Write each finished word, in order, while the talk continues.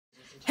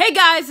Hey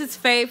guys, it's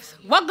Faith.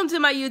 Welcome to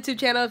my YouTube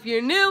channel. If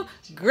you're new,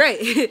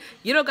 great.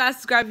 You don't gotta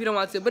subscribe if you don't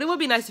want to, but it would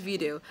be nice if you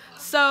do.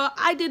 So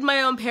I did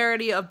my own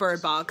parody of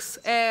Bird Box,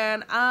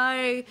 and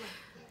I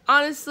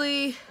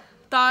honestly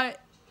thought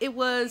it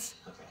was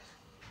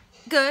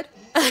good.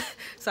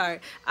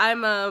 Sorry, I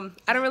don't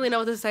really know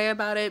what to say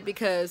about it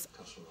because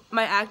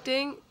my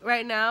acting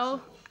right now,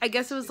 I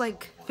guess it was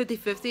like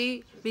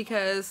 50-50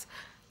 because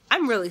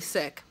I'm really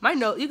sick. My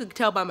nose, you can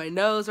tell by my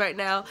nose right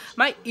now.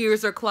 My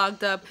ears are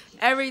clogged up.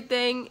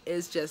 Everything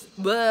is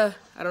just bleh.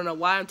 I don't know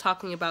why I'm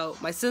talking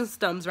about my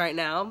systems right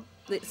now.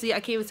 See, I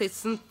can't even say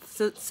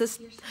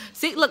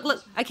see,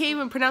 look, I can't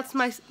even pronounce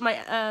my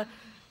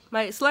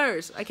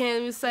slurs. I can't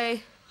even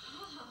say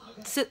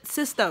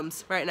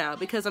systems right now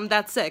because I'm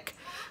that sick.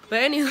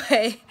 But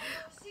anyway,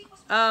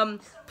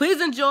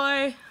 please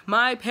enjoy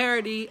my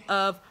parody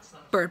of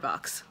Bird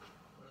Box.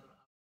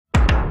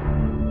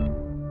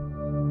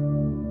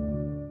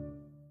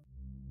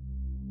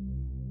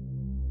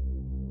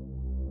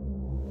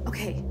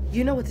 Okay,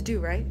 you know what to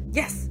do, right?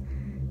 Yes.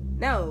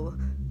 No.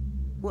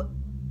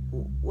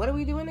 What are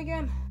we doing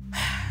again?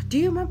 Do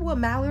you remember what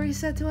Mallory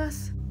said to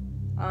us?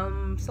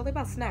 Something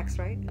about snacks,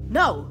 right?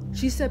 No,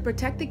 she said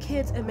protect the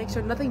kids and make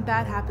sure nothing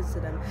bad happens to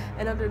them.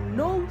 And under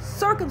no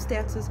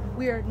circumstances,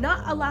 we are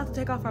not allowed to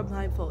take off our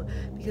blindfold.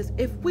 Because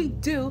if we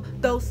do,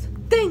 those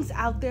things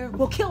out there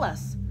will kill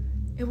us.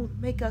 It will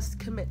make us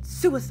commit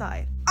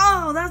suicide.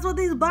 Oh, that's what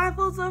these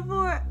blindfolds are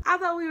for? I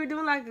thought we were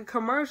doing like a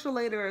commercial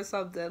later or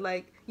something.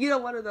 Like, you know,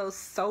 one of those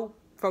soap,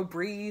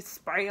 Febreze,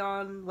 spray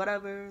on,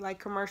 whatever, like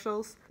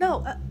commercials.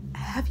 No,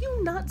 have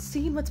you not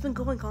seen what's been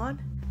going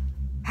on?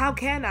 How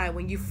can I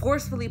when you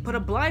forcefully put a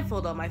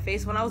blindfold on my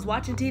face when I was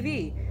watching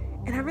TV?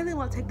 And I really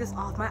want to take this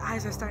off. My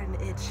eyes are starting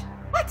to itch.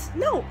 What?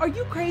 No, are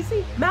you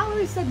crazy?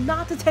 Mallory said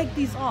not to take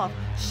these off.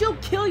 She'll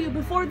kill you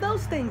before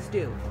those things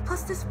do.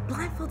 Plus, this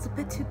blindfold's a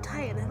bit too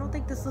tight, and I don't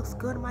think this looks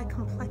good on my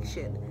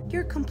complexion.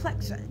 Your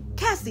complexion?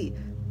 Cassie,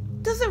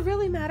 does it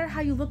really matter how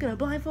you look in a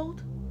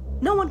blindfold?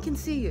 No one can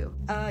see you.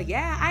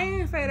 Yeah, I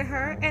ain't afraid of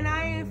her, and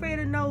I ain't afraid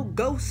of no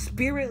ghost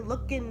spirit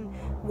looking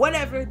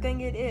whatever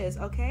thing it is,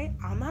 okay?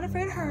 I'm not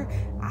afraid of her.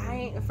 I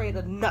ain't afraid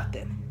of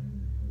nothing.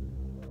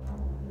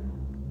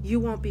 You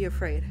won't be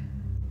afraid.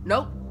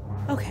 Nope.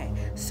 Okay,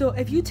 so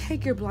if you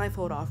take your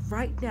blindfold off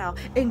right now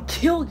and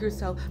kill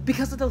yourself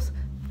because of those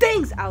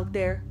things out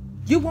there,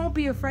 you won't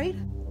be afraid?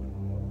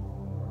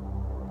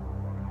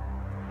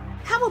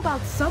 How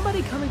about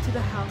somebody coming to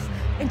the house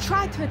and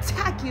trying to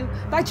attack you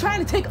by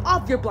trying to take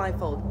off your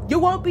blindfold? You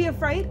won't be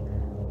afraid?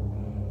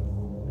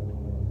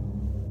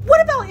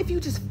 What about if you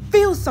just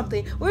feel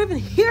something or even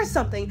hear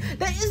something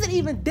that isn't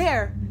even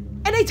there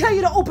and they tell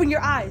you to open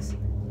your eyes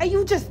and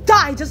you just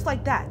die just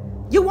like that?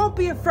 You won't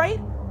be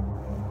afraid?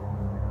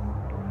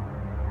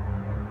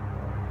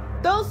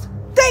 Those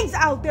things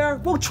out there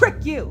will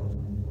trick you.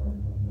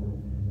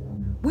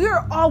 We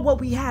are all what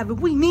we have and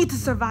we need to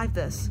survive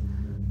this.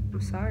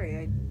 I'm sorry,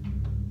 I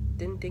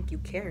didn't think you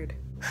cared.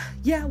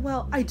 Yeah,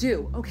 well, I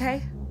do, okay?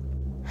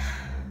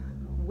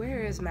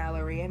 Where is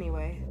Mallory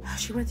anyway?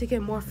 She went to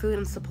get more food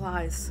and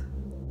supplies.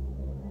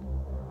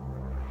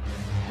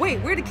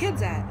 Wait, where are the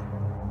kids at?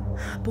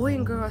 Boy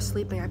and girl are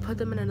sleeping. I put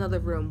them in another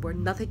room where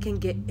nothing can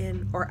get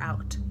in or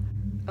out.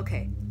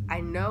 Okay, I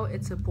know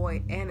it's a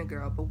boy and a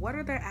girl, but what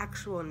are their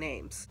actual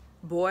names?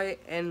 Boy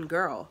and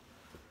girl.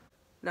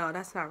 No,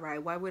 that's not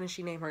right. Why wouldn't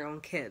she name her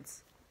own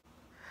kids?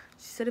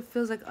 She said it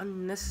feels like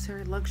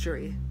unnecessary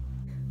luxury.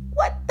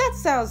 What? That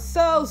sounds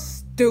so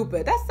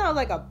stupid. That sounds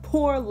like a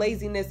poor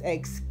laziness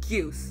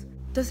excuse.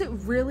 Does it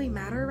really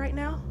matter right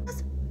now?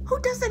 Who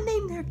doesn't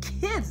name their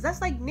kids?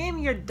 That's like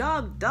naming your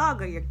dog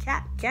dog or your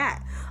cat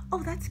cat.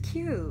 Oh, that's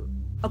cute.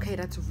 Okay,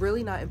 that's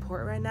really not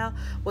important right now.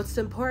 What's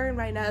important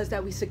right now is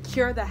that we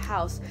secure the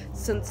house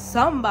since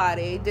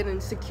somebody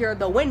didn't secure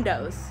the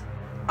windows.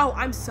 Oh,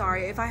 I'm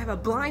sorry if I have a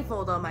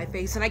blindfold on my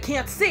face and I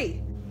can't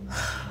see.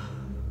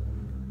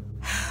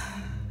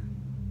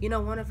 You know,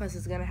 one of us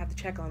is gonna have to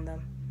check on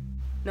them.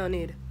 No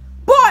need.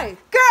 Boy,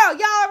 girl,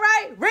 y'all all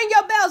right? Ring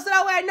your bell so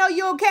that way I know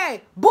you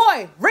okay.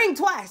 Boy, ring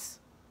twice.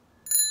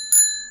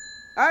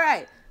 All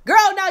right,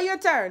 girl, now your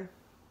turn.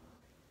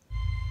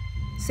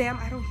 Sam,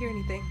 I don't hear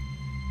anything.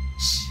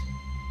 Shh.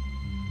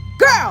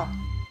 Girl!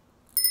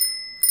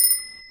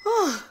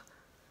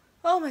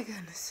 Oh my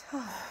goodness.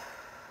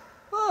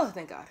 Oh,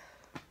 thank God.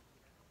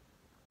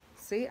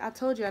 See, I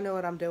told you I know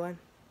what I'm doing.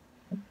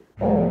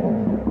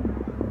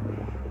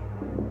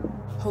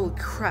 Holy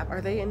crap,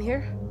 are they in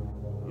here?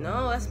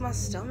 No, that's my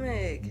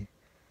stomach.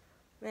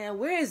 Man,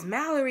 where is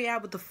Mallory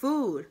at with the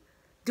food?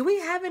 Do we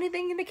have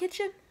anything in the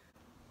kitchen?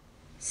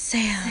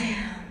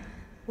 Sam.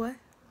 What?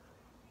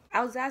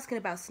 I was asking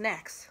about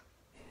snacks.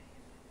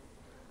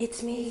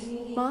 It's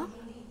me. Mom?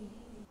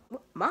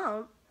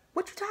 Mom?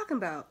 What you talking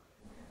about?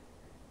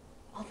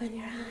 Open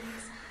your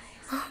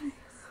eyes.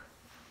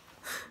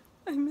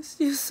 I missed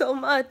you so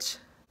much.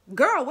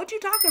 Girl, what you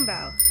talking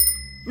about?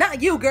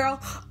 Not you, girl.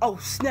 Oh,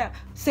 snap.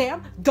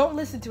 Sam, don't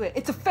listen to it.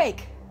 It's a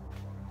fake.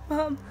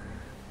 Mom.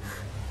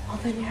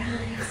 Open your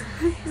eyes.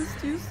 I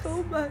missed you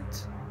so much.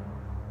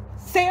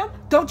 Sam,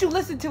 don't you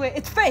listen to it.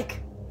 It's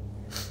fake.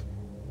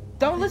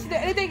 Don't listen to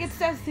anything it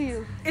says to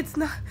you. It's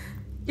not.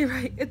 You're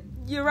right.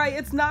 You're right.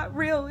 It's not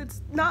real.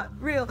 It's not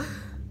real.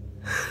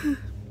 I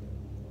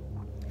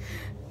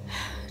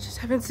just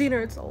haven't seen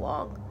her in so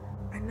long.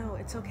 I know.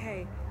 It's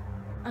okay.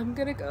 I'm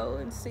gonna go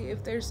and see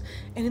if there's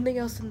anything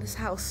else in this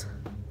house.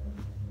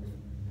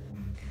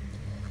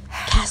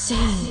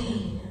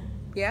 Cassie.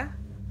 Yeah?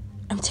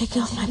 I'm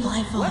taking off my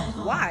blindfold.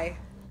 What? Why?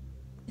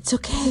 It's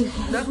okay.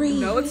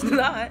 No, it's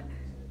not.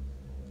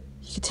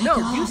 You can take it off.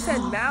 No, you said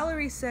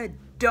Mallory said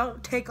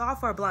don't take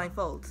off our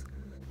blindfolds.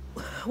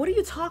 What are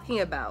you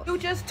talking about? You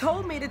just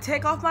told me to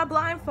take off my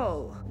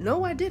blindfold.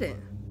 No, I didn't.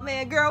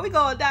 Man, girl, we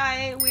gonna die,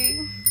 ain't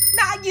we?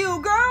 Not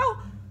you,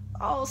 girl!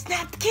 Oh,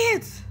 snap the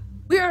kids!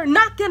 We are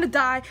not gonna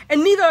die,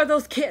 and neither are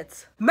those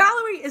kids.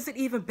 Mallory isn't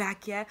even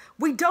back yet.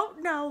 We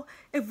don't know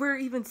if we're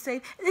even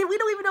safe, and we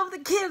don't even know if the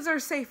kids are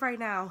safe right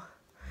now.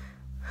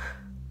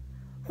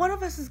 One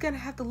of us is gonna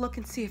have to look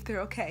and see if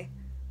they're okay.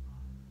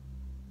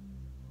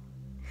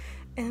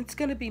 And it's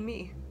gonna be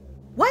me.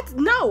 What?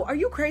 No, are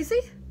you crazy?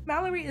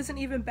 Mallory isn't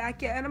even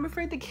back yet, and I'm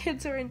afraid the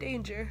kids are in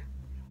danger.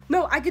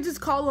 No, I could just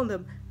call on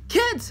them.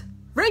 Kids,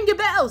 ring your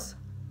bells!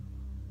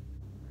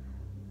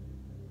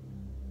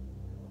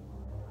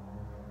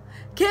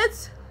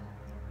 Kids,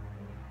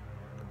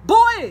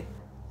 boy,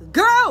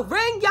 girl,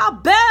 ring your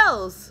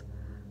bells!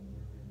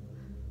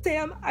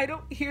 Sam, I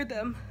don't hear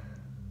them.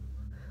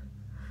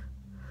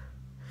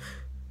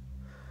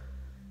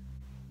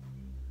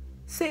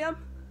 Sam,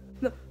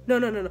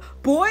 no.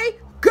 Boy,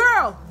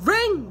 girl,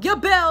 ring your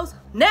bells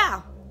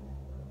now!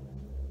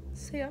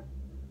 Sam?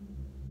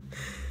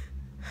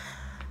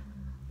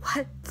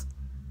 What?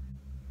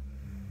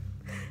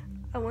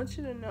 I want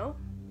you to know,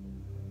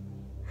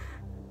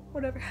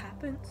 whatever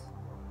happens,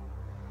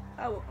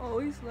 I will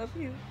always love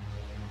you,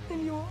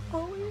 and you will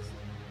always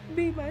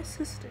be my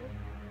sister.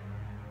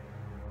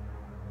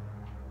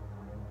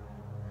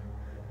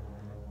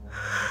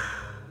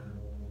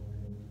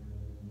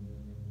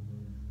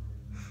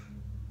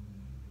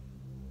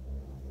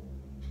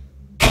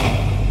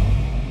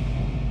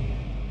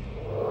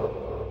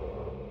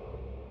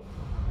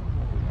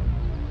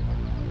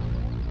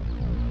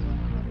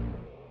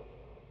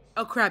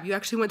 Oh crap, you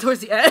actually went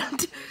towards the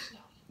end?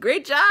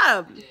 Great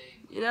job!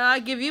 You know, I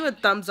give you a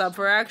thumbs up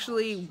for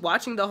actually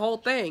watching the whole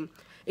thing.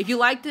 If you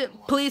liked it,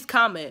 please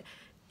comment.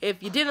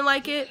 If you didn't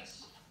like it,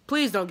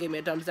 please don't give me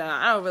a thumbs down.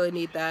 I don't really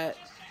need that,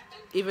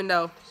 even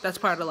though that's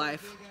part of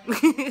life.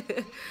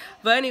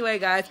 But anyway,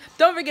 guys,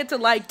 don't forget to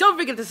like, don't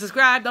forget to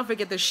subscribe, don't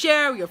forget to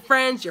share with your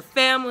friends, your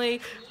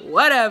family,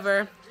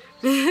 whatever.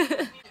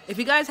 If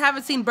you guys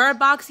haven't seen Bird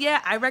Box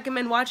yet, I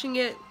recommend watching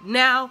it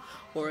now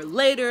or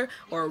later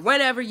or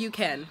whenever you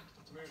can.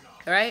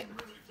 Alright?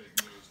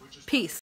 Peace.